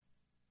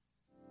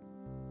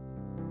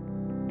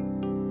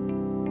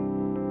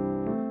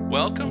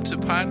Welcome to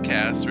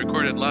podcasts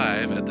recorded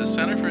live at the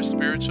Center for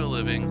Spiritual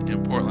Living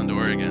in Portland,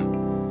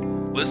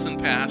 Oregon. Listen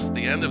past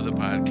the end of the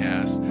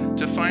podcast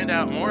to find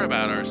out more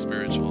about our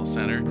spiritual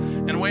center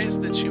and ways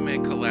that you may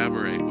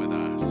collaborate with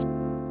us.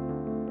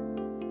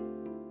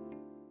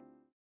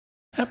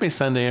 Happy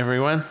Sunday,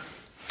 everyone.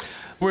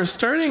 We're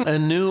starting a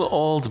new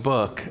old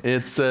book.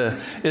 It's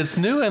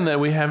new in that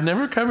we have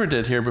never covered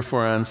it here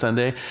before on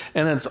Sunday,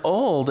 and it's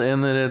old in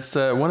that it's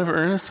one of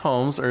Ernest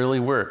Holmes' early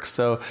works.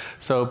 So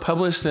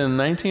published in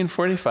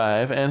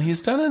 1945, and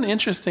he's done an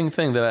interesting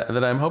thing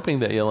that I'm hoping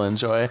that you'll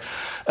enjoy.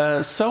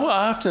 So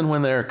often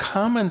when there are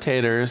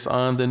commentators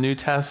on the New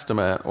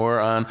Testament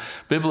or on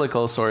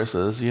biblical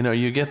sources,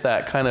 you get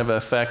that kind of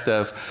effect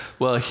of,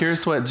 well,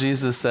 here's what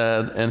Jesus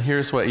said, and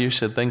here's what you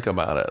should think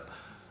about it.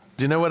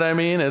 Do you know what I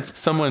mean? It's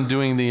someone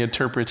doing the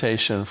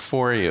interpretation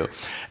for you.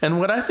 And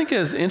what I think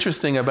is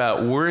interesting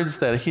about Words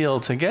That Heal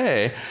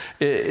today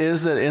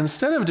is that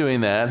instead of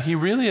doing that, he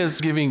really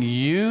is giving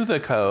you the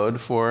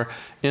code for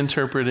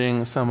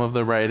interpreting some of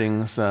the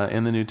writings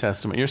in the New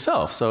Testament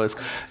yourself. So it's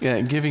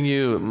giving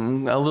you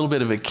a little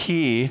bit of a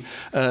key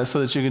so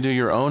that you can do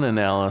your own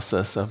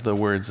analysis of the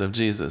words of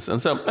Jesus.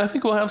 And so I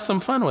think we'll have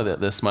some fun with it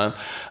this month.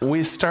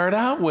 We start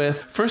out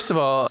with, first of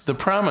all, the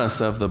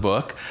promise of the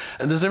book.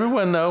 Does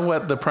everyone know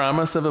what the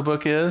promise of a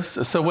book is?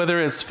 So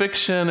whether it's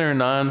fiction or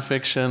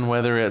nonfiction,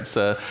 whether it's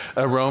a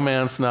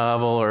romance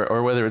novel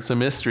or whether it's a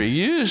mystery,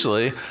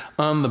 usually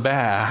on the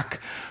back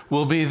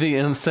will be the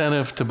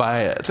incentive to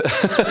buy it.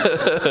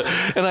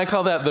 And I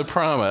call that the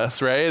promise,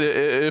 right?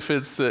 If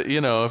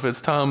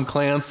it's Tom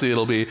Clancy,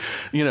 it'll be,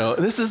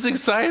 this is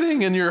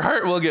exciting and your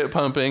heart will get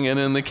pumping. And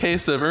in the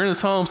case of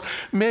Ernest Holmes,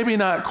 maybe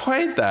not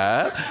quite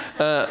that,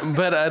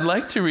 but I'd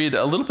like to read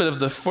a little bit of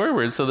the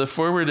foreword. So the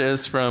foreword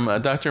is from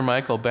Dr.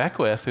 Michael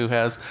Beckwith, who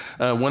has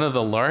one of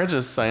the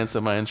largest Science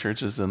of Mind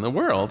churches in the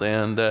world.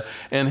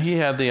 And he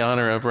had the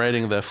honor of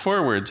writing the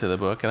foreword to the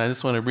book. And I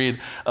just want to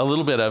read a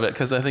little bit of it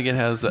because I think it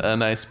has a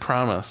nice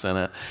promise in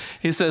it.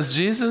 He says,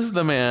 Jesus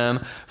the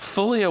man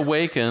fully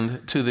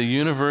awakened to the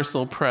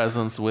universal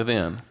presence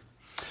within.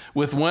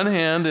 With one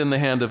hand in the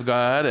hand of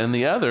God and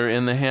the other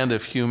in the hand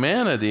of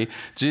humanity,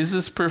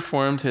 Jesus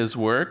performed his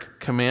work,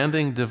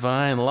 commanding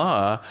divine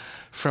law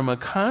from a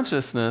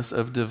consciousness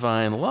of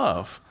divine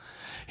love.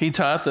 He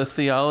taught the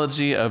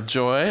theology of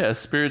joy, a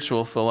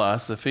spiritual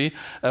philosophy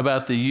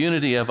about the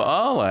unity of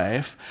all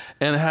life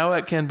and how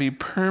it can be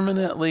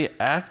permanently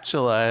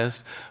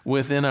actualized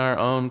within our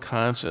own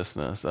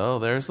consciousness. Oh,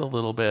 there's a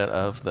little bit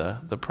of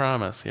the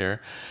promise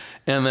here.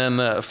 And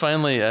then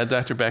finally,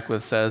 Dr.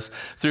 Beckwith says,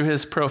 through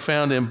his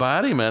profound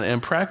embodiment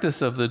and practice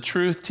of the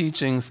truth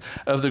teachings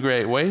of the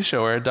Great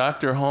Wayshower,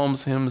 Dr.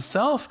 Holmes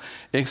himself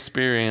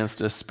experienced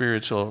a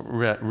spiritual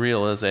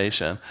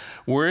realization.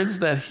 Words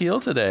That Heal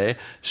today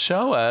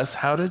show us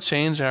how to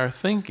change our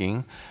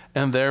thinking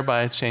and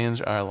thereby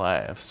change our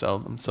lives. So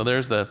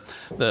there's the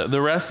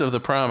rest of the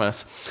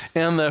promise.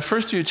 And the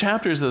first few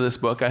chapters of this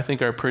book, I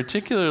think, are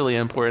particularly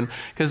important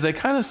because they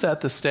kind of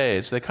set the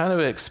stage. They kind of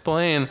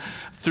explain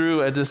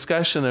through a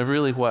discussion of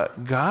really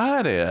what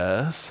God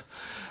is,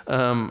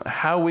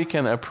 how we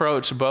can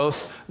approach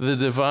both the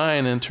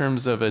divine in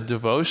terms of a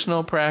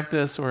devotional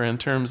practice or in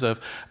terms of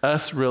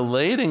us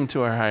relating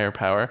to our higher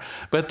power,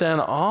 but then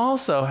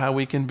also how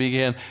we can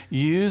begin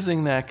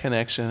using that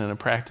connection in a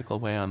practical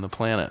way on the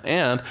planet.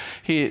 And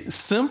he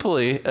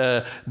simply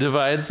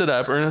divides it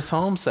up. Ernest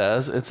Holmes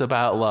says it's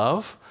about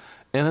love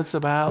and it's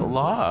about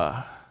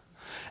law.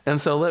 And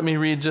so let me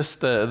read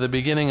just the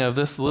beginning of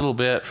this little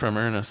bit from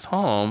Ernest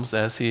Holmes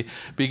as he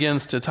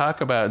begins to talk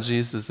about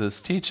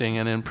Jesus' teaching,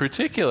 and in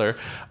particular,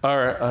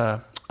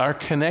 our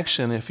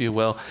connection, if you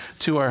will,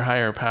 to our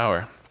higher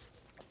power.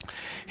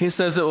 He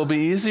says it will be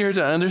easier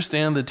to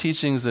understand the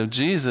teachings of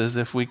Jesus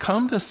if we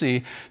come to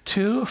see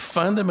two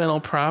fundamental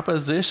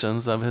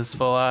propositions of his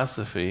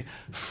philosophy.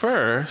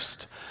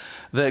 First,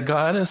 that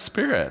God is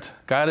spirit.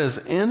 God is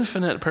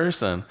infinite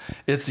person.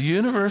 It's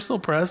universal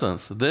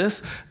presence.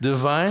 This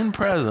divine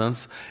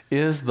presence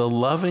is the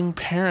loving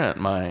parent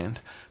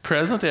mind,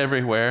 present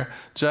everywhere,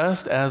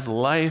 just as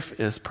life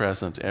is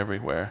present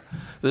everywhere.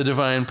 The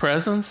divine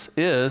presence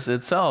is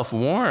itself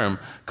warm,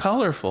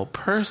 colorful,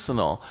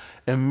 personal,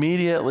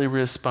 immediately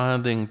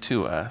responding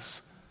to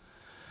us.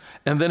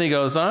 And then he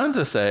goes on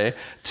to say,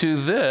 to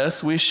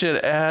this we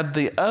should add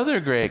the other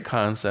great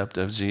concept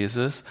of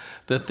Jesus,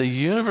 that the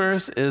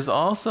universe is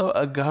also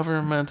a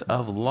government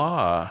of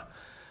law.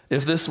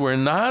 If this were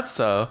not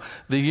so,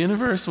 the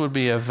universe would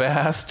be a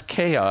vast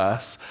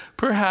chaos,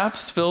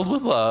 perhaps filled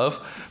with love,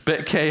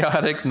 but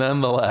chaotic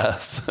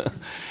nonetheless.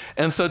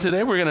 And so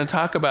today we're going to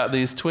talk about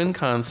these twin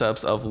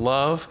concepts of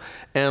love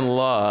and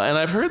law. And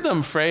I've heard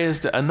them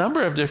phrased a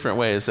number of different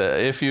ways.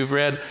 If you've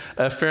read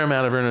a fair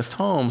amount of Ernest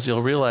Holmes,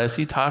 you'll realize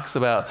he talks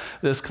about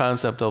this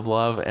concept of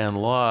love and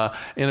law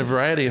in a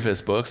variety of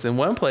his books. In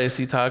one place,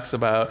 he talks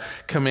about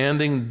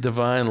commanding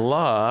divine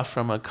law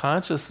from a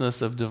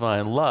consciousness of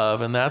divine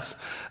love, and that's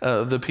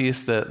the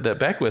piece that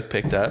Beckwith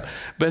picked up.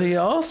 But he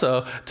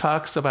also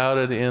talks about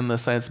it in the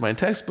Science of Mind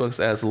textbooks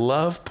as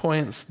love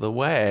points the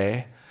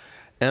way,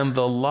 and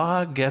the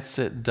law gets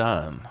it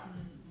done.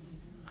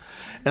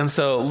 And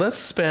so let's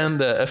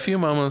spend a few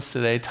moments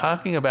today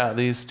talking about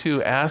these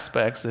two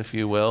aspects, if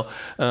you will,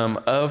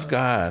 of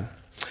God.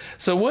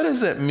 So what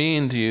does it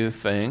mean, do you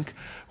think,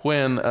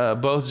 when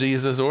both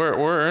Jesus or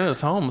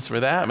Ernest Holmes,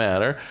 for that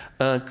matter,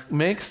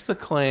 makes the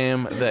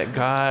claim that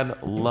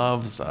God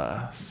loves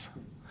us?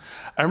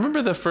 I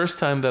remember the first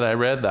time that I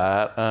read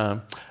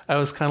that, I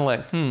was kind of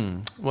like,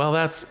 well,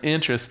 that's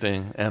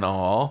interesting and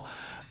all.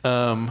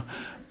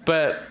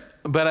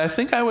 But I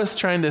think I was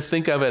trying to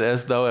think of it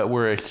as though it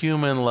were a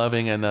human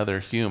loving another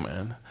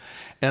human.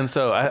 And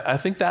so I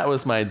think that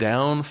was my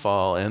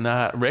downfall in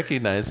not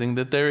recognizing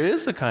that there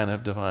is a kind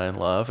of divine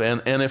love.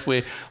 And if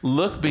we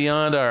look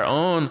beyond our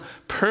own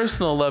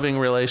personal loving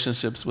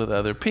relationships with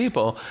other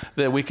people,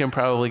 that we can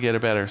probably get a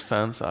better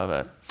sense of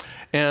it.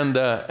 And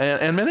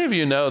many of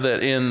you know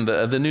that in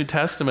the New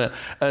Testament,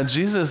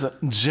 Jesus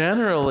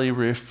generally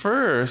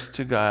refers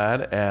to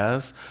God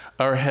as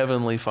our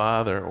Heavenly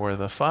Father or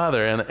the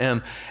Father.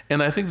 And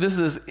I think this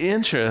is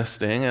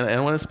interesting, and I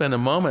want to spend a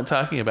moment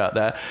talking about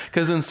that,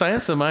 because in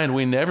Science of Mind,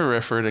 we never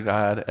refer to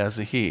God as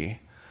a He.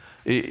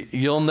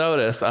 You'll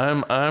notice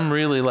I'm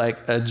really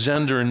like a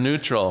gender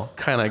neutral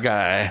kind of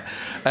guy.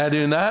 I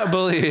do not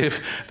believe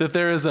that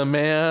there is a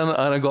man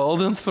on a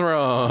golden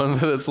throne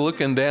that's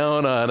looking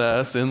down on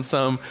us in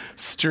some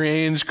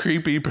strange,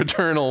 creepy,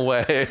 paternal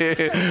way,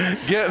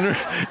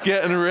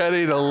 getting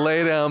ready to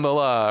lay down the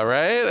law,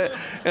 right?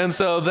 And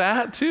so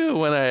that too,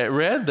 when I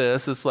read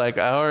this, it's like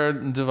our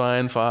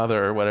divine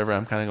Father or whatever,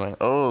 I'm kind of going,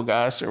 oh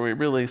gosh, are we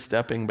really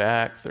stepping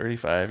back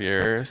 35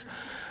 years?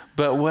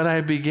 But what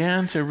I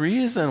began to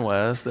reason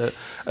was that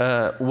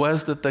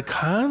the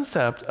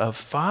concept of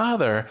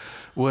father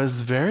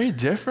was very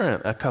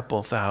different a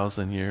couple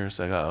thousand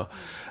years ago.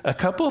 A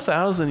couple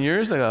thousand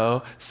years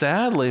ago,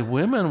 sadly,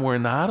 women were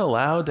not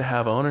allowed to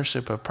have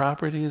ownership of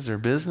properties or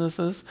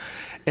businesses,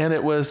 and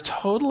it was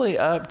totally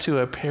up to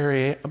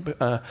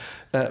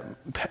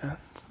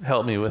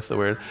help me with the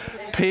word,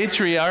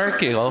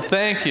 patriarchal,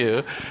 thank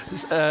you.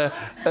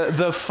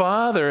 The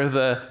father,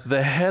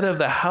 the head of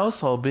the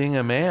household, being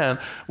a man,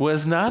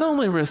 was not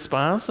only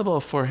responsible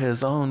for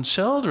his own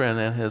children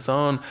and his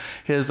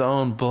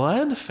own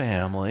blood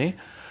family,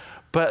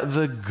 but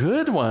the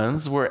good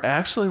ones were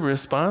actually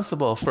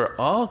responsible for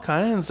all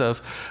kinds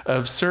of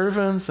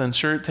servants and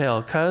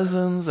shirt-tail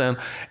cousins and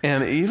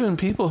even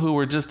people who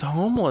were just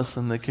homeless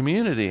in the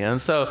community.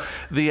 And so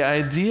the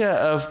idea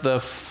of the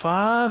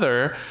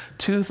father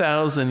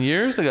 2,000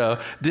 years ago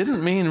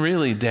didn't mean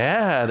really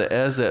dad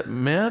as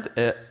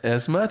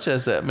much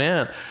as it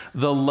meant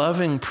the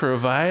loving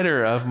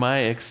provider of my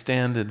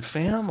extended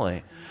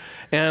family.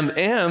 And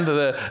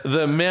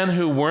the men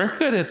who weren't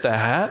good at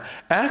that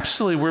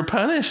actually were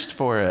punished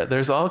for it.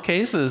 There's all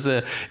cases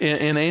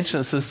in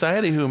ancient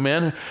society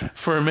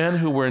for men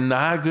who were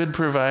not good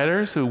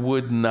providers, who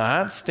would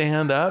not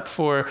stand up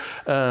for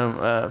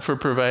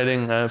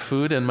providing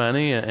food and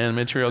money and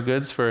material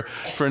goods for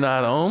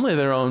not only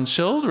their own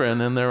children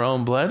and their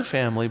own blood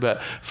family,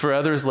 but for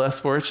others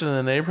less fortunate in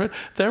the neighborhood.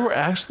 There were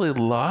actually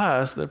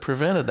laws that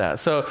prevented that.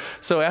 So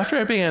after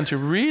I began to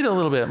read a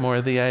little bit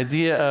more, the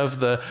idea of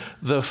the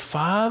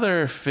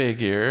father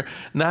figure,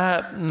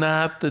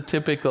 not the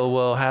typical,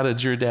 well, how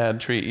did your dad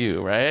treat you,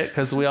 right?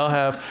 Because we all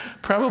have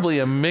probably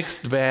a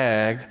mixed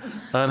bag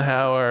on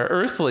how our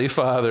earthly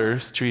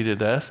fathers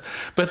treated us.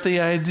 But the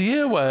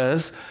idea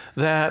was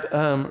that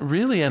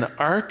really an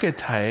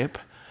archetype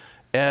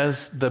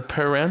as the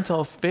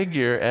parental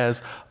figure,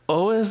 as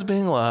always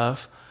being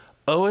love,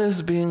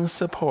 always being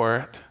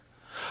support,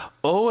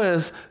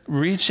 always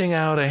reaching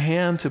out a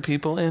hand to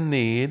people in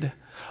need,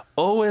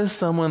 always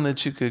someone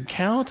that you could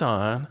count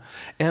on,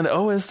 and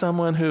always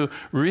someone who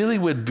really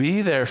would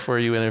be there for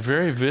you in a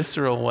very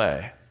visceral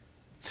way.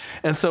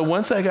 And so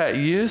once I got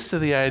used to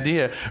the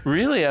idea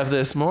really of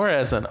this more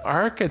as an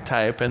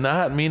archetype and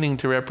not meaning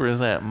to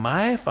represent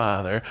my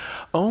father,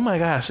 oh my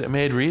gosh, it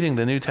made reading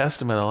the New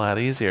Testament a lot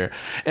easier.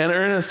 And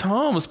Ernest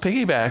Holmes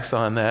piggybacks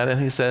on that,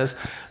 and he says,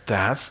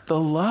 that's the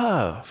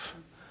love.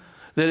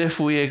 That if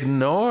we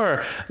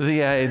ignore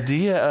the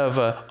idea of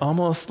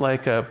almost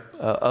like a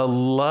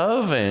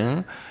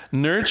loving,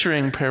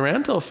 nurturing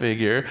parental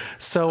figure,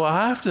 so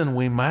often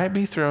we might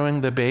be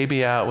throwing the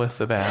baby out with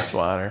the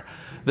bathwater.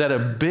 That a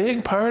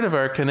big part of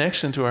our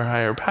connection to our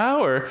higher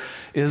power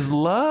is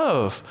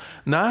love,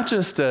 not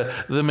just the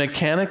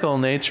mechanical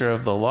nature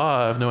of the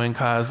law of knowing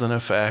cause and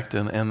effect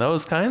and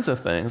those kinds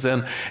of things.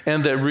 And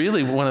that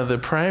really one of the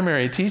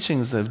primary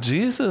teachings of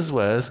Jesus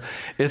was,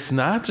 it's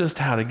not just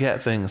how to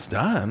get things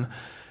done,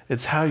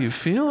 it's how you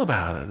feel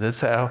about it. It's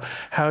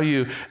how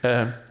you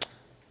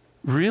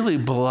really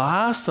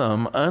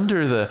blossom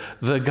under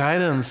the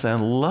guidance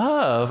and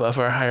love of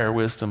our higher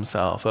wisdom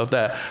self, of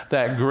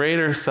that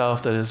greater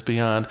self that is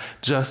beyond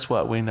just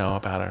what we know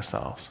about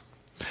ourselves.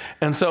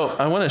 And so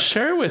I want to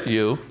share with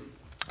you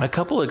a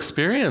couple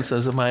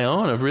experiences of my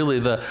own of really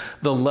the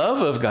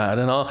love of God.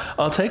 And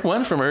I'll take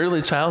one from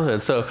early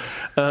childhood. So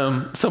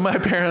my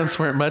parents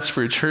weren't much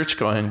for church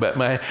going, but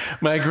my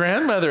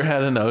grandmother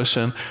had a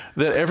notion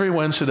that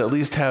everyone should at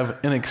least have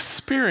an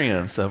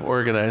experience of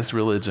organized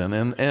religion.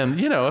 And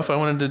if I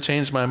wanted to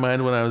change my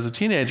mind when I was a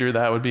teenager,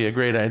 that would be a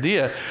great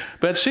idea.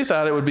 But she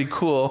thought it would be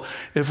cool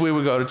if we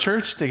would go to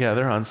church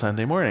together on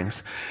Sunday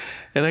mornings.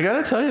 And I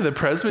got to tell you, the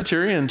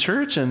Presbyterian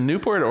Church in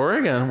Newport,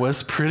 Oregon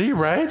was pretty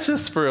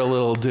righteous for a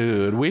little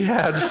dude. We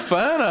had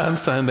fun on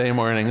Sunday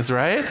mornings,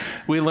 right?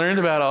 We learned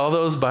about all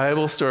those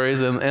Bible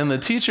stories, and the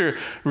teacher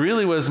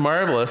really was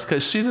marvelous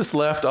because she just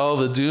left all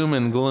the doom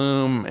and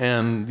gloom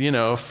and,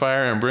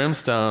 fire and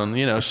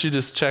brimstone. She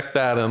just checked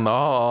that in the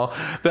hall.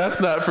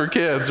 That's not for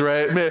kids,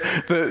 right?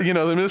 The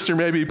minister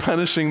may be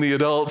punishing the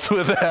adults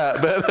with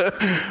that,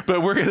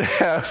 but we're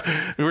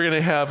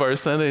gonna have our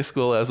Sunday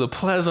school as a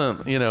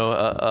pleasant,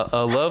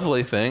 a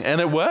lovely thing. And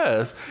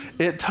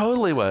it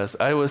totally was.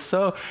 I was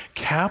so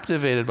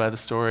captivated by the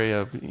story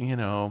of,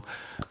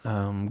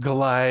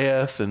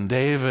 Goliath and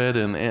David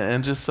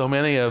and just so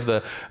many of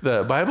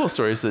the Bible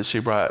stories that she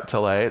brought to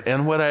light.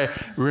 And what I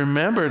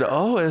remembered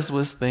always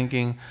was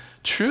thinking,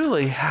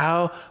 truly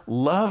how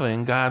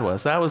loving God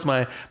was. That was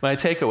my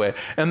takeaway.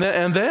 And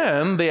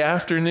then the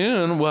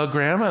afternoon,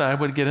 Grandma and I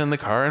would get in the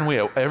car,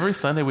 and every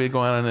Sunday we'd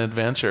go on an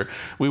adventure.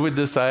 We would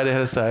decide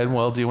ahead of time,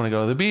 do you want to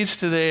go to the beach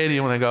today? Do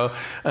you want to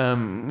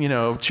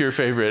go, to your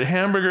favorite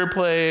hamburger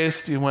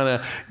place? Do you want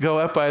to go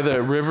up by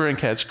the river and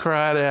catch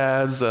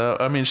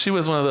crawdads? She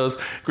was one of those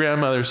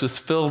grandmothers just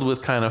filled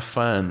with kind of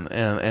fun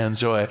and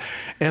joy.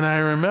 And I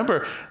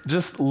remember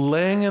just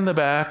laying in the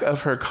back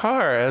of her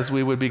car as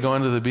we would be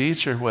going to the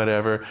beach or whatever,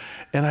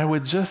 and I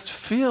would just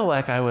feel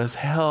like I was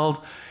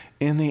held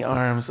in the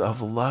arms of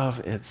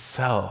love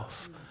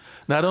itself.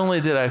 Not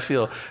only did I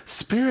feel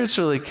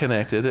spiritually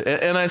connected,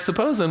 and I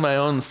suppose in my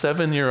own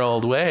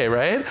 7-year-old way,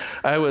 right?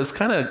 I was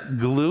kind of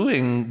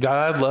gluing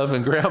God love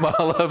and grandma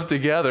love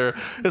together.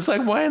 It's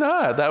like, why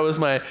not? That was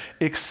my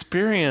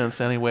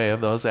experience anyway of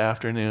those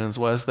afternoons,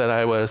 was that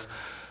I was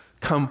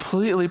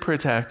completely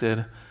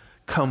protected,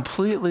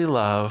 completely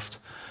loved,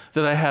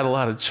 that I had a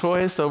lot of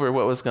choice over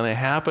what was going to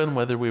happen,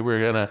 whether we were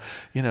going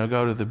to,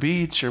 go to the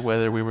beach or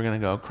whether we were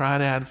going to go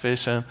crawdad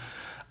fishing.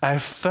 I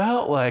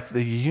felt like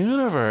the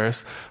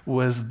universe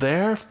was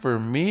there for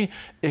me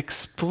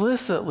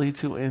explicitly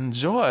to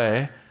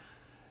enjoy,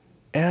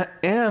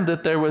 and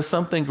that there was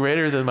something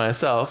greater than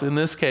myself, in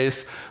this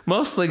case,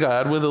 mostly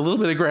God with a little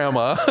bit of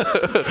grandma,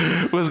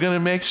 was going to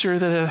make sure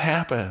that it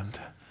happened.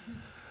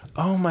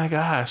 Oh my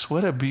gosh,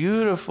 what a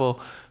beautiful,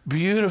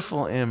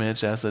 beautiful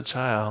image as a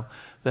child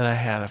that I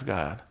had of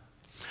God.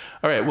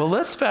 All right, well,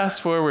 let's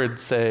fast forward,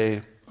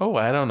 say,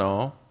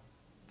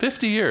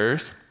 50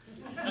 years.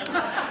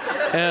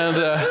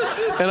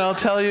 And I'll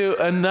tell you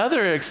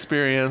another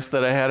experience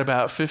that I had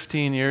about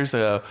 15 years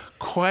ago,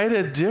 quite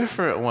a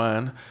different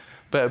one,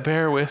 but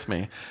bear with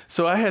me.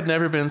 So I had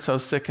never been so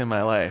sick in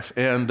my life.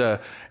 And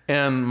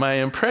my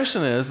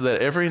impression is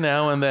that every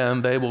now and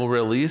then they will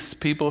release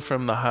people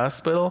from the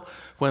hospital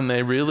when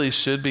they really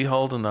should be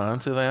holding on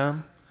to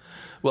them.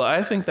 Well,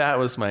 I think that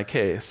was my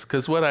case,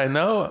 because what I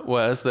know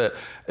was that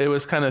it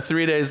was kind of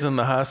 3 days in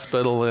the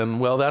hospital, and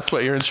that's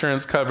what your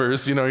insurance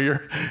covers.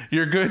 You're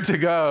good to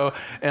go.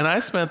 And I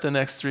spent the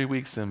next 3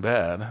 weeks in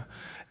bed.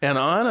 And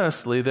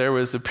honestly, there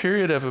was a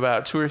period of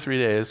about 2 or 3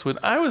 days when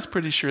I was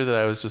pretty sure that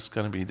I was just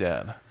going to be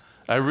dead.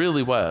 I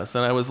really was.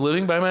 And I was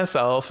living by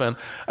myself. And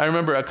I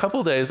remember a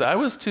couple days, I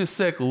was too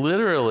sick,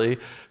 literally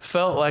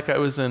felt like I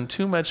was in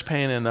too much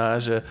pain and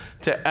nausea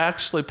to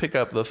actually pick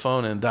up the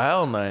phone and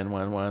dial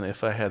 911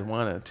 if I had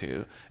wanted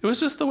to. It was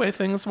just the way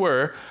things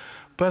were.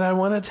 But I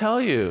want to tell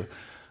you,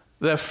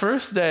 the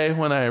first day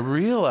when I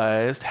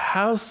realized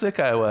how sick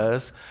I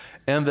was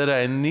and that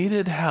I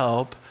needed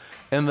help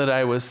and that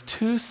I was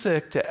too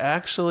sick to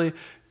actually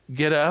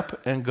get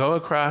up and go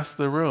across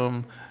the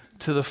room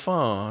to the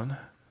phone,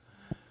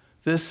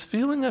 this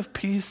feeling of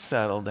peace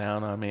settled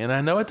down on me. And I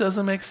know it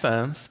doesn't make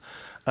sense.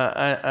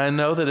 I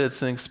know that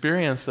it's an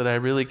experience that I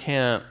really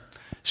can't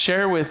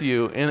share with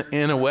you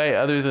in a way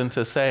other than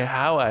to say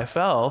how I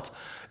felt.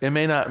 It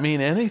may not mean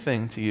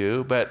anything to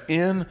you, but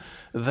in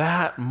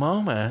that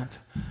moment,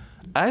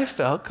 I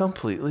felt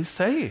completely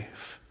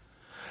safe.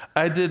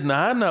 I did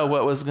not know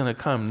what was going to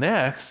come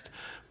next,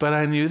 but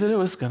I knew that it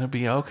was going to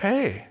be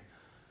okay.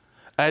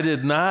 I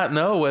did not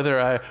know whether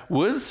I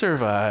would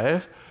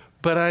survive,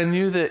 but I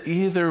knew that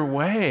either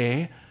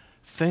way,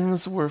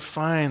 things were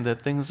fine,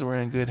 that things were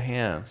in good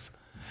hands.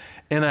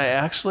 And I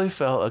actually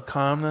felt a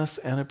calmness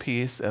and a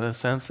peace and a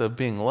sense of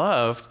being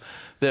loved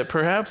that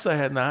perhaps I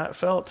had not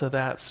felt to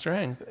that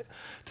strength,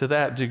 to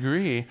that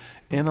degree,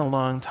 in a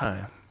long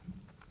time.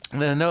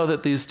 And I know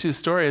that these two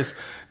stories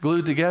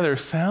glued together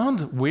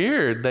sound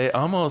weird. They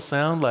almost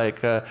sound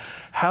like,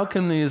 how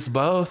can these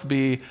both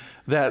be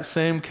that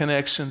same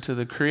connection to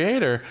the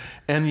Creator?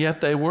 And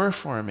yet they were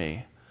for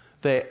me.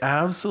 They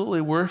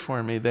absolutely were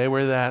for me. They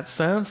were that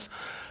sense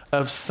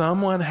of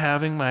someone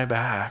having my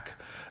back,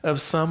 of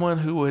someone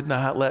who would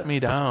not let me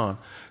down,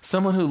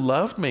 someone who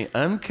loved me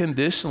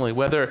unconditionally,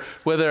 whether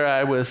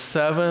I was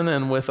 7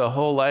 and with a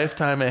whole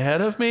lifetime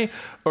ahead of me,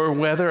 or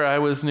whether I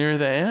was near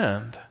the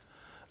end.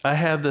 I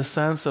had the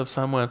sense of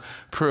someone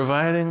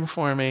providing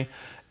for me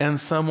and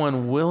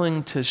someone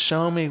willing to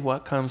show me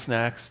what comes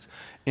next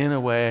in a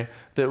way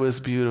that was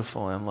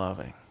beautiful and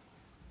loving.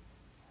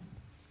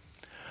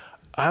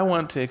 I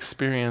want to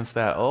experience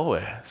that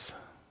always.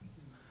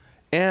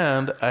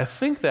 And I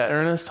think that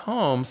Ernest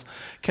Holmes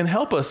can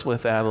help us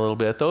with that a little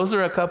bit. Those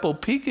are a couple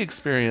peak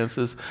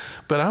experiences,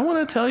 but I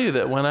want to tell you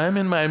that when I'm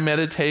in my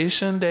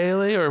meditation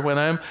daily or when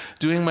I'm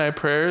doing my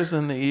prayers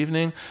in the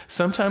evening,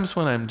 sometimes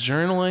when I'm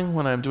journaling,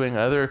 when I'm doing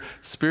other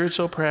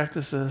spiritual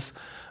practices,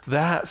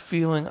 that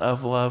feeling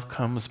of love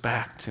comes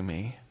back to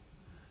me.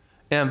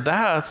 And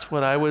that's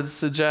what I would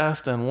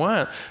suggest and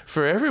want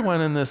for everyone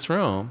in this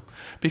room,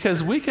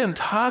 because we can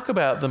talk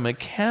about the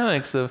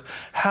mechanics of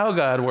how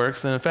God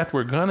works, and in fact,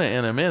 we're going to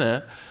in a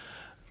minute,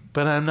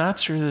 but I'm not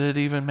sure that it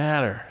even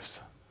matters.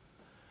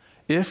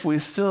 If we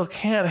still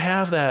can't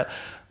have that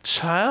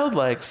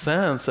childlike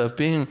sense of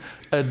being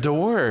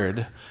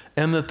adored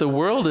and that the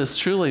world is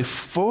truly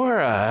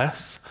for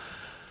us,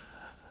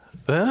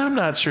 then I'm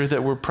not sure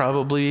that we're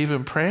probably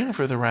even praying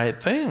for the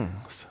right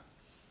things.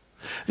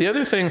 The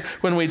other thing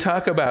when we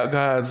talk about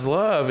God's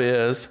love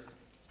is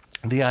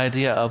the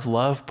idea of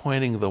love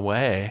pointing the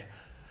way.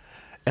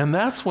 And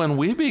that's when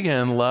we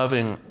begin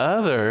loving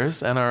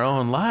others and our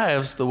own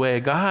lives the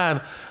way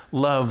God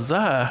loves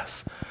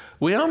us.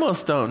 We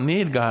almost don't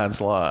need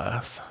God's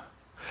laws.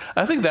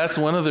 I think that's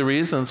one of the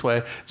reasons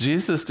why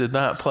Jesus did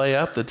not play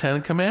up the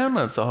 10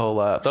 Commandments a whole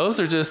lot. Those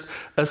are just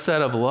a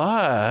set of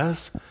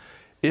laws.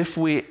 If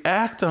we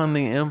act on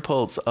the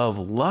impulse of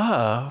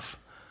love,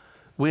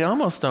 we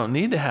almost don't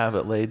need to have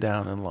it laid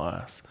down in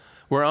laws.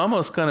 We're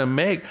almost going to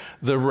make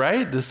the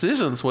right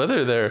decisions,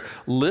 whether they're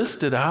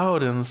listed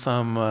out in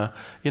some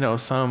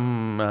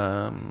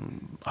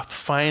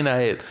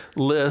finite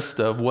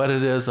list of what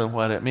it is and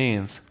what it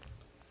means.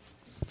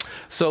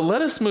 So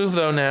let us move,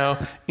 though,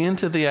 now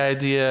into the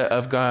idea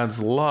of God's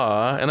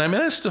law. And I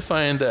managed to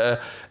find,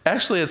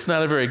 actually, it's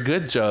not a very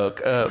good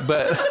joke,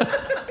 but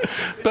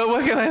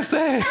what can I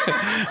say?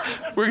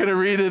 We're going to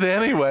read it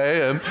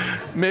anyway, and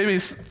maybe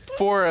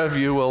 4 of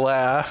you will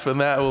laugh,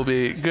 and that will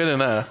be good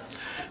enough.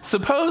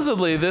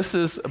 Supposedly, this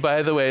is,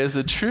 by the way, is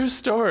a true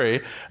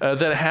story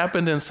that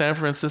happened in San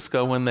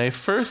Francisco when they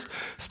first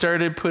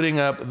started putting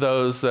up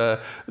those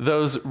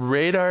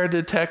radar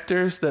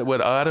detectors that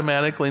would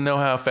automatically know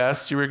how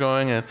fast you were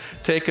going and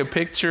take a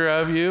picture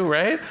of you,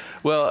 right?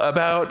 Well,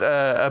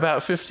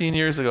 about 15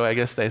 years ago, I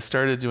guess they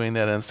started doing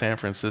that in San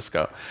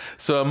Francisco.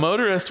 So a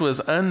motorist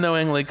was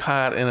unknowingly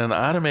caught in an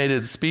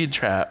automated speed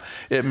trap.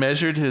 It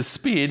measured his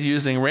speed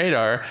using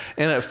radar,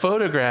 and it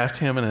photographed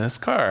him in his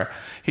car.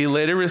 He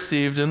later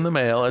received in the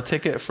mail a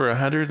ticket for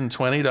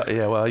 $120.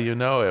 Yeah, well, you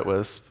know it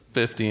was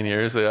 15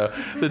 years ago.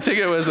 The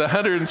ticket was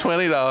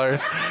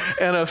 $120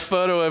 and a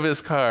photo of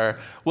his car.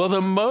 Well,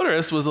 the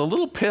motorist was a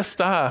little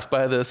pissed off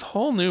by this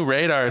whole new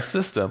radar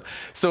system.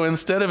 So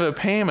instead of a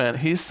payment,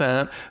 he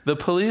sent the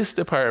police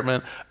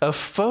department a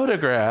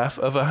photograph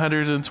of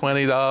 $120.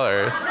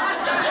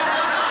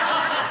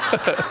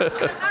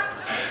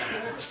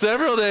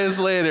 Several days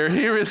later,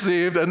 he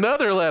received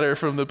another letter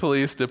from the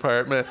police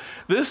department.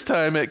 This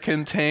time it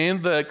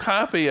contained the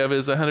copy of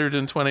his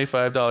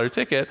 $125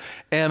 ticket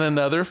and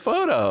another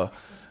photo,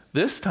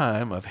 this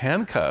time of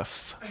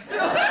handcuffs.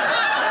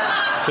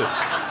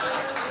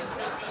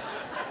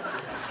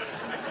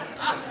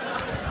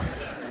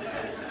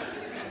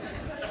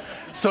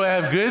 So I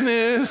have good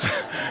news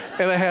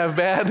and I have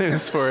bad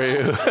news for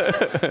you.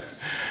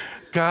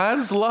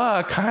 God's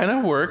law kind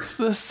of works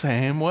the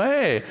same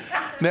way.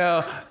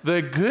 Now,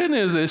 the good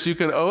news is you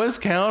can always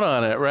count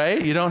on it,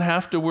 right? You don't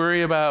have to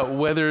worry about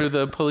whether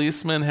the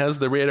policeman has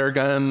the radar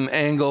gun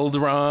angled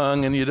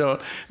wrong, and you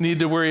don't need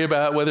to worry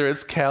about whether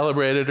it's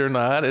calibrated or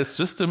not. It's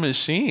just a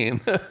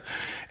machine,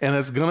 and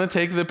it's going to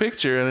take the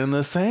picture. And in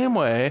the same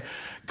way,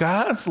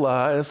 God's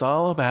law is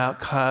all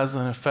about cause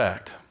and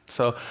effect.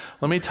 So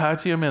let me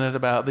talk to you a minute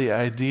about the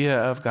idea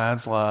of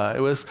God's law. It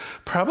was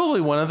probably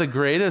one of the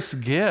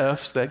greatest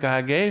gifts that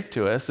God gave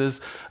to us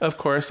is, of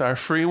course, our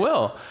free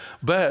will.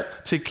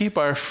 But to keep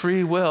our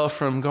free will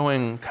from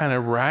going kind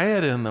of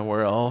riot in the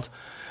world,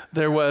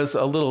 there was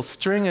a little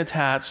string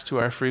attached to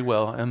our free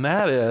will, and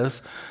that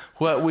is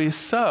what we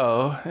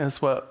sow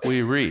is what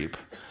we reap.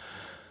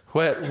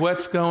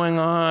 What's going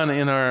on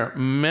in our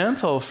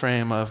mental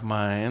frame of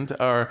mind,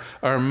 our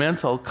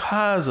mental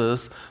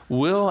causes,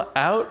 will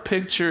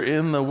outpicture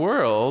in the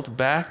world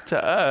back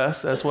to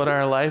us as what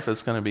our life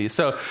is going to be.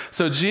 So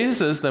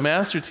Jesus, the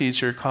master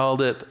teacher,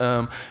 called it,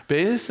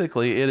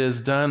 basically, it is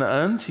done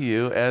unto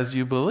you as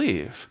you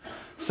believe.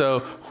 So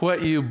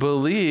what you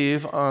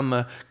believe on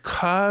the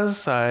cause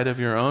side of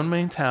your own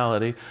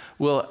mentality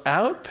will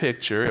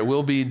outpicture, it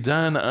will be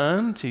done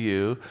unto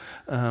you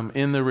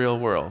in the real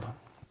world.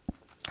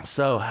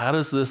 So how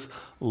does this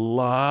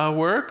law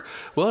work?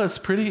 Well, it's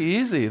pretty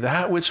easy.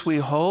 That which we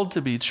hold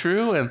to be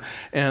true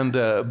and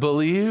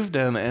believed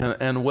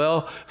and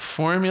well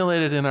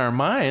formulated in our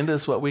mind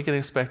is what we can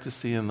expect to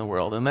see in the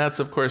world. And that's,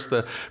 of course,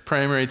 the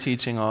primary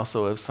teaching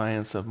also of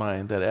science of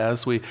mind, that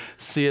as we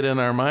see it in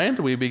our mind,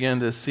 we begin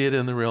to see it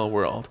in the real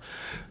world.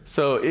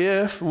 So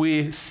if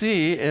we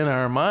see in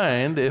our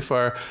mind, if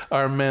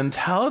our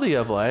mentality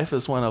of life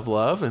is one of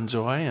love and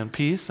joy and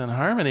peace and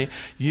harmony,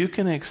 you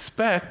can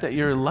expect that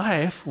your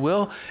life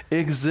will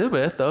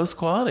exhibit those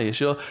qualities.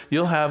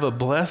 You'll have a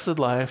blessed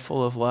life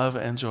full of love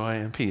and joy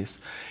and peace.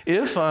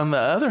 If, on the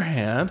other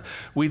hand,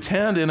 we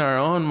tend in our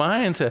own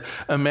mind to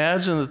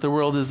imagine that the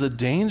world is a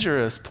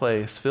dangerous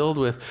place filled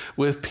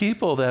with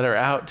people that are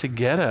out to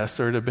get us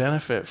or to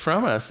benefit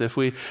from us, if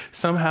we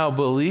somehow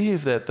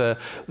believe that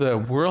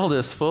the world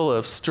is full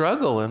of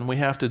struggle and we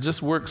have to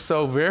just work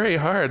so very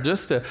hard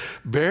just to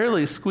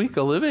barely squeak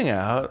a living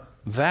out,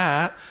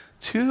 that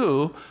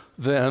too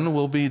then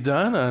will be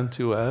done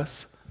unto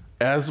us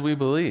as we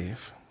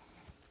believe.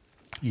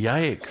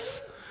 Yikes.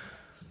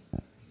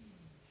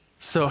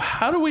 So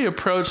how do we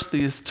approach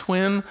these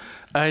twin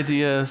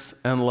ideas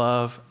and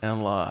love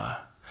and law?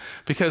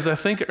 Because I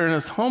think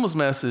Ernest Holmes'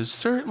 message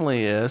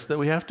certainly is that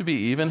we have to be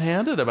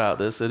even-handed about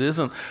this. It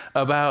isn't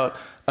about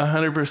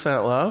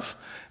 100% love,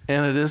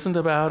 and it isn't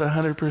about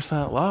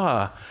 100%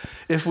 law.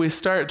 If we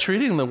start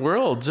treating the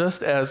world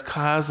just as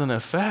cause and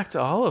effect,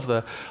 all of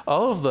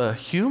the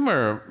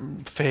humor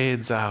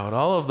fades out.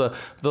 All of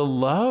the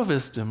love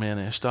is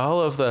diminished. All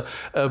of the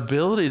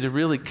ability to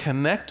really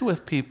connect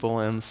with people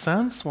and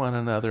sense one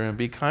another and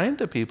be kind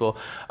to people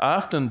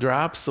often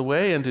drops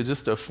away into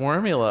just a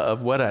formula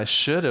of what I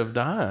should have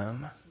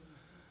done.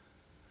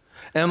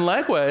 And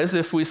likewise,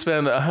 if we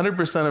spend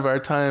 100% of our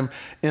time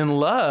in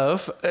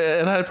love,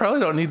 and I probably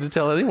don't need to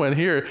tell anyone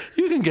here,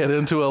 you can get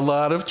into a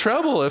lot of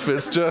trouble if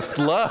it's just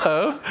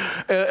love.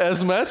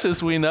 As much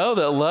as we know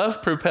that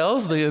love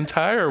propels the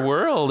entire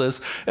world,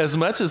 as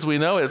much as we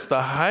know it's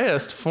the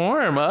highest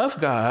form of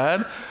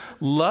God,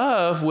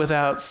 love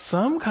without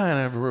some kind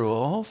of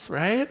rules,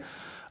 right,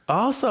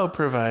 also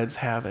provides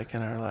havoc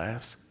in our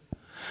lives.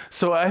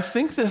 So I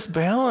think this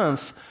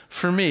balance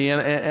for me,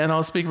 and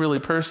I'll speak really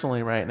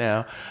personally right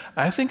now,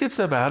 I think it's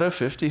about a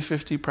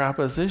 50-50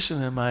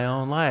 proposition in my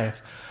own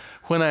life.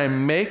 When I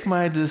make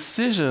my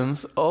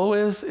decisions,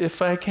 always,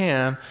 if I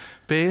can,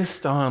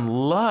 based on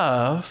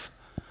love,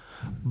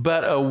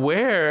 but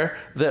aware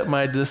that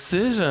my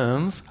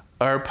decisions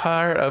are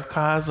part of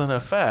cause and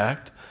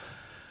effect,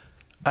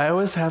 I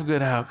always have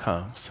good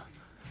outcomes.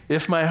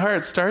 If my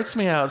heart starts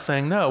me out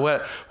saying, no,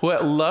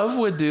 what love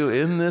would do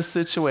in this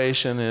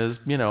situation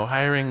is,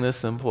 hiring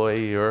this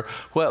employee, or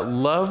what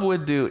love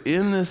would do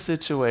in this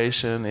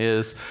situation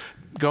is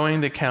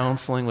going to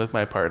counseling with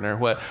my partner.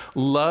 What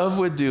love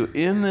would do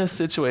in this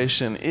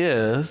situation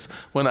is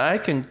when I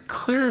can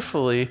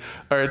clearly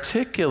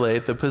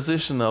articulate the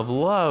position of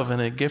love in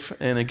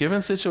a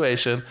given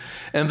situation,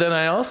 and then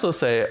I also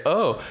say,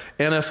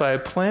 and if I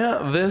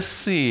plant this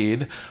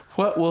seed,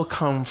 what will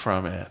come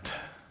from it?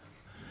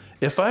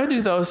 If I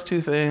do those two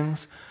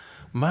things,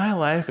 my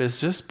life is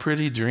just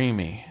pretty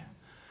dreamy.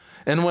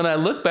 And when I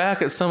look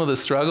back at some of the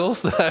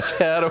struggles that I've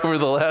had over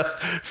the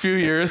last few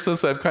years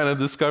since I've kind of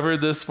discovered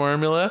this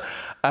formula,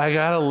 I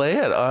got to lay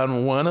it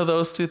on one of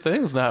those two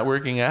things not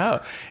working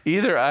out.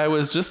 Either I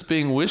was just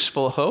being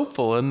wishful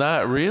hopeful and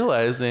not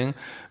realizing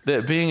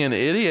that being an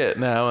idiot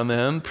now and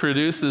then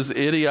produces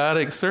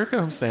idiotic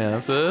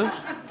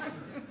circumstances,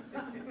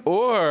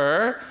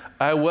 or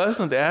I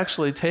wasn't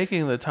actually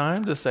taking the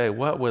time to say,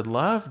 what would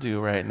love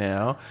do right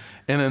now?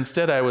 And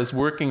instead I was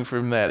working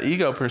from that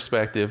ego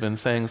perspective and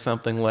saying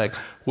something like,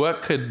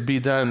 what could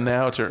be done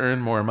now to earn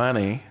more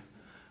money?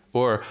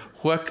 Or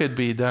what could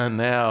be done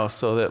now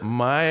so that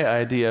my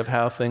idea of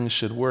how things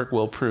should work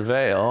will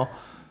prevail?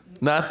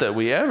 Not that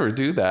we ever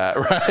do that,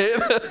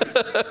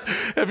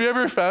 right? Have you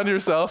ever found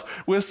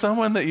yourself with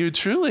someone that you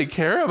truly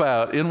care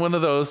about in one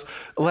of those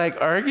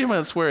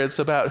arguments where it's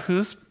about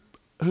whose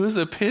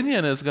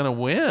opinion is going to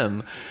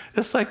win?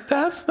 It's like,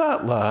 that's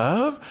not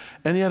love.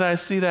 And yet I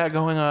see that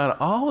going on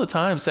all the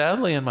time,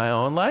 sadly, in my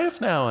own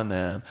life now and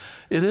then.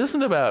 It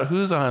isn't about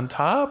who's on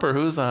top or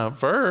who's on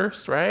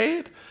first,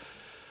 right?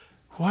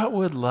 What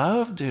would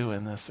love do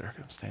in this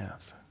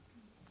circumstance?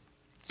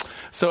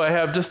 So I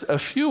have just a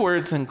few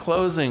words in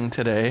closing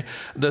today,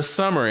 the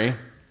summary,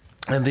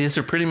 and these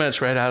are pretty much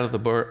right out of the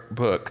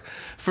book.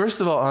 First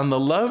of all, on the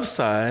love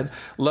side,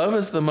 love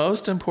is the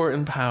most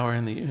important power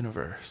in the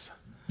universe.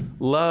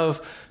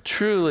 Love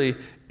truly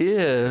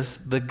is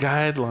the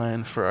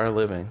guideline for our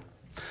living.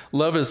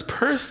 Love is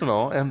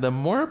personal, and the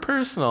more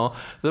personal,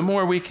 the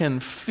more we can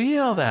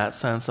feel that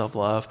sense of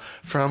love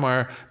from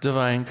our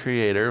divine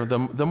creator.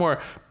 The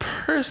more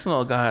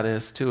personal God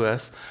is to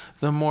us,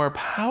 the more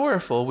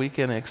powerful we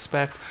can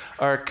expect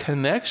our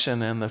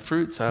connection and the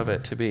fruits of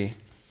it to be.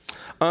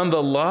 On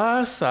the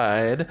law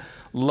side,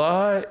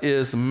 law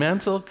is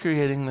mental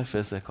creating the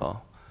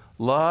physical.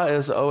 Law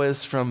is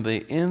always from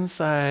the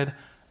inside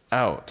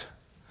out.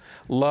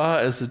 Law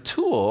is a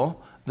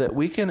tool that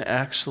we can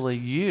actually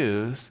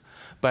use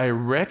by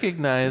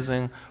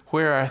recognizing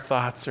where our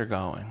thoughts are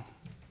going.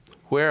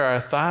 Where our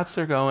thoughts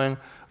are going,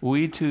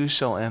 we too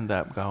shall end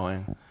up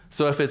going.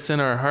 So if it's in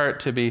our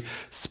heart to be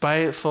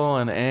spiteful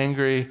and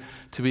angry,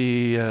 to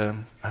be,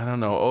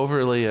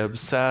 overly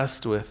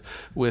obsessed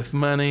with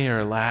money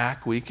or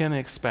lack, we can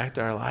expect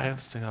our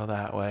lives to go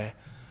that way.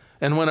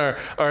 And when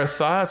our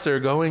thoughts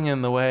are going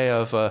in the way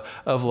of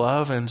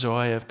love and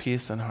joy, of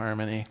peace and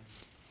harmony,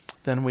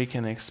 then we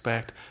can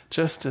expect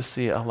just to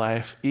see a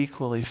life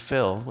equally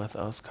filled with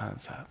those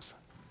concepts.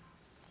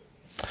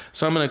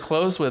 So I'm going to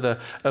close with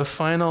a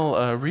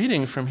final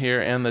reading from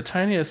here and the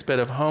tiniest bit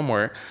of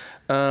homework.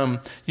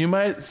 You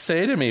might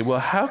say to me, well,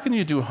 how can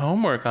you do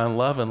homework on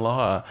love and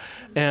law?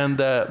 And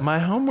my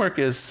homework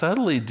is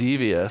subtly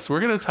devious. We're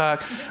going to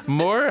talk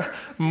more,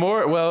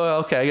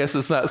 I guess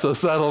it's not so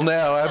subtle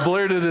now. I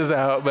blurted it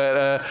out,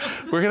 but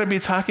we're going to be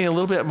talking a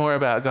little bit more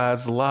about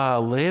God's law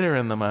later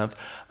in the month.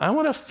 I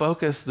want to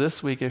focus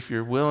this week, if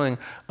you're willing,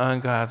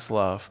 on God's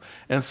love.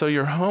 And so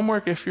your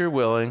homework, if you're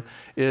willing,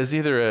 is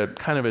either a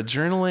kind of a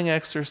journaling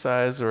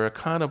exercise or a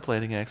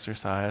contemplating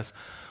exercise.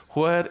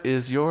 What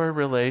is your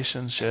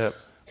relationship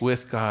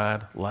with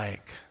God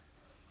like?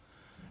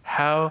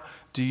 How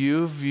do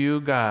you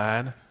view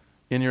God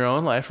in your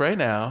own life right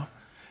now?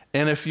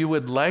 And if you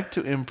would like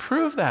to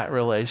improve that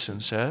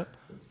relationship,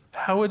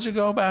 how would you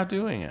go about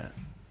doing it?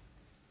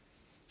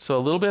 So a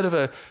little bit of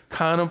a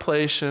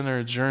contemplation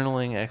or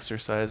journaling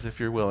exercise, if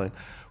you're willing.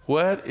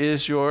 What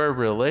is your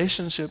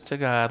relationship to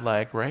God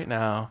like right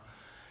now?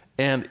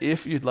 And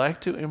if you'd like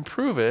to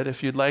improve it,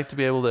 if you'd like to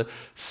be able to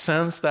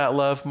sense that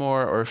love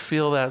more or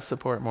feel that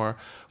support more,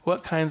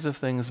 what kinds of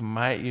things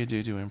might you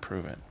do to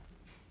improve it?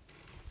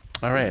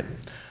 All right,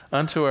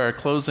 on to our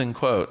closing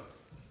quote.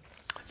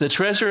 The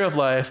treasure of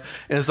life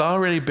is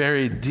already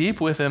buried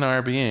deep within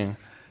our being.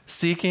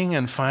 Seeking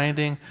and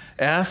finding,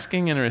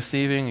 asking and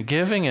receiving,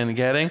 giving and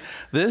getting.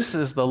 This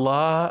is the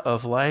law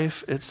of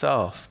life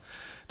itself.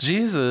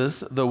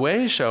 Jesus, the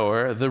way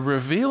shower, the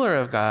revealer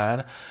of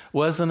God,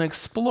 was an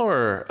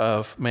explorer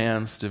of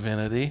man's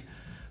divinity.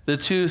 The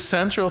two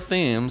central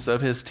themes of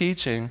his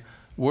teaching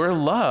were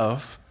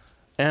love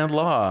and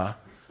law,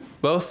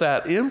 both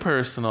that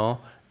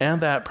impersonal and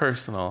that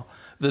personal.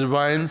 The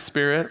divine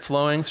spirit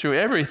flowing through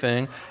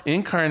everything,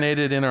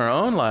 incarnated in our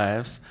own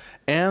lives,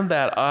 and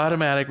that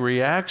automatic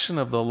reaction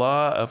of the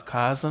law of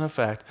cause and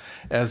effect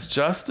as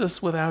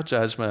justice without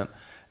judgment,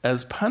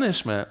 as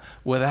punishment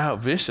without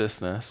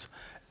viciousness,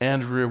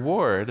 and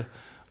reward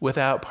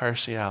without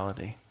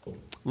partiality.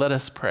 Let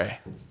us pray.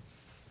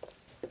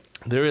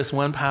 There is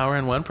one power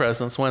and one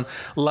presence, one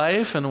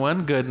life and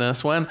one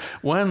goodness,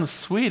 one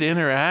sweet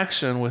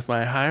interaction with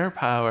my higher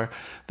power,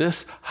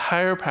 this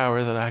higher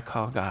power that I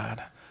call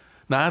God.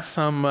 Not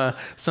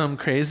some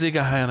crazy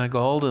guy on a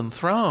golden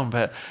throne,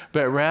 but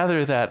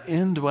rather that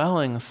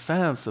indwelling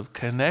sense of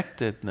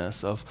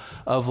connectedness, of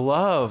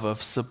love,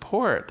 of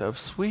support, of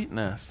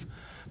sweetness.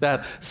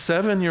 That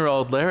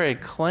 7-year-old Larry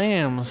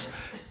claims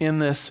in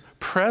this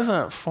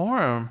present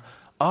form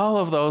all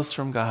of those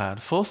from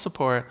God. Full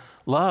support,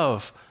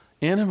 love,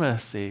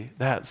 intimacy,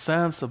 that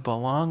sense of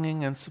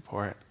belonging and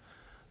support.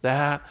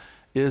 That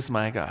is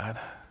my God.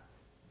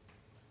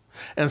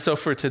 And so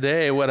for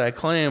today, what I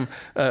claim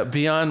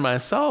beyond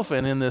myself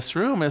and in this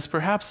room is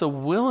perhaps a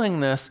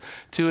willingness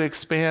to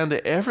expand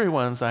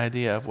everyone's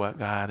idea of what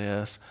God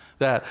is.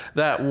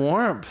 That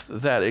warmth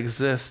that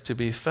exists to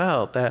be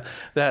felt,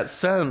 that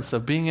sense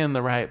of being in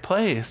the right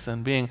place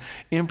and being,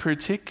 in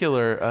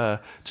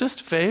particular,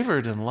 just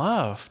favored and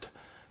loved.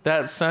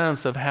 That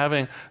sense of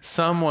having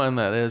someone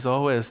that is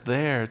always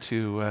there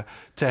to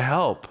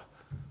help.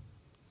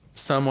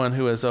 Someone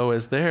who is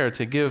always there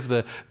to give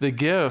the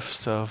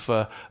gifts of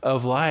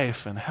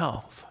life and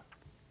health.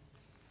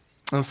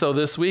 And so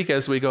this week,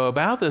 as we go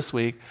about this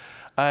week,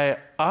 I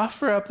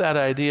offer up that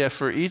idea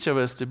for each of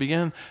us to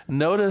begin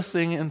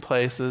noticing in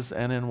places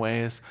and in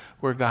ways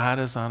where God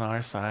is on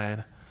our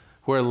side,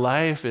 where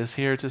life is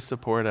here to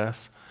support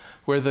us,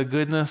 where the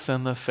goodness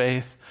and the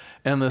faith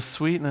and the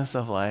sweetness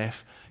of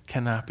life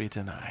cannot be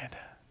denied.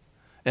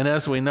 And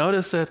as we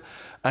notice it,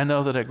 I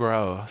know that it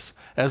grows.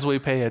 As we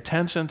pay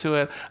attention to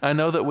it, I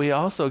know that we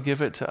also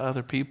give it to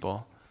other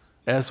people.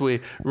 As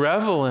we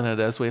revel in it,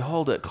 as we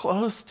hold it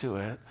close to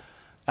it,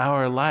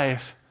 our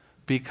life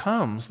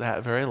becomes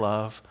that very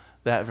love,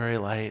 that very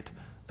light,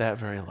 that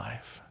very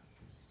life.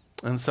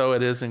 And so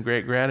it is in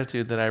great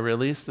gratitude that I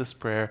release this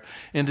prayer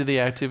into the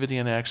activity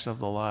and action of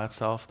the law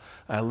itself.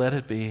 I let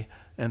it be,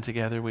 and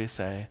together we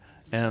say,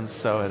 and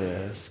so it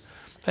is.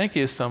 Thank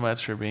you so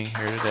much for being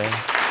here today.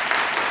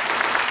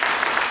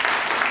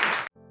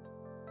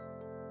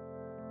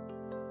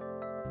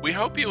 We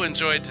hope you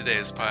enjoyed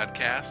today's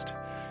podcast.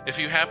 If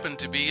you happen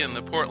to be in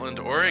the Portland,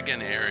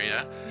 Oregon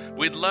area,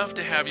 we'd love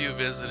to have you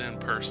visit in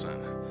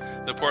person.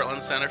 The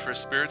Portland Center for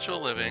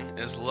Spiritual Living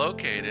is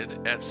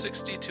located at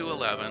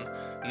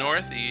 6211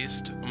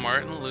 Northeast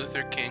Martin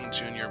Luther King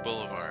Jr.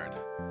 Boulevard.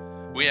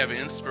 We have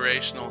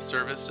inspirational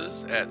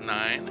services at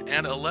 9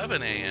 and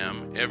 11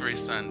 a.m. every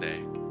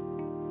Sunday.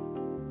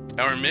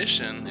 Our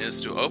mission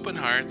is to open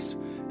hearts,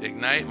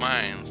 ignite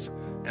minds,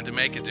 and to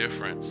make a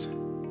difference.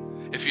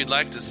 If you'd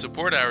like to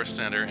support our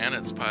center and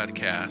its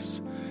podcasts,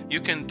 you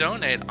can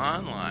donate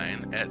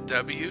online at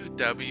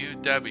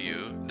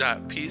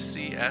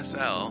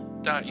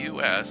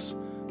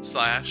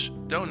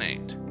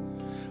www.pcsl.us/donate.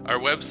 Our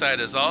website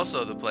is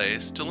also the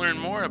place to learn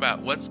more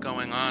about what's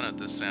going on at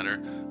the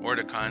center or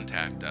to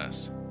contact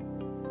us.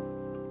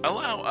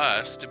 Allow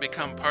us to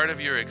become part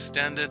of your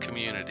extended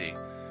community.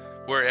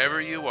 Wherever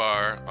you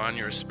are on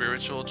your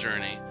spiritual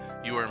journey,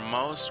 you are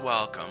most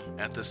welcome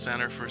at the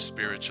Center for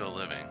Spiritual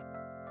Living.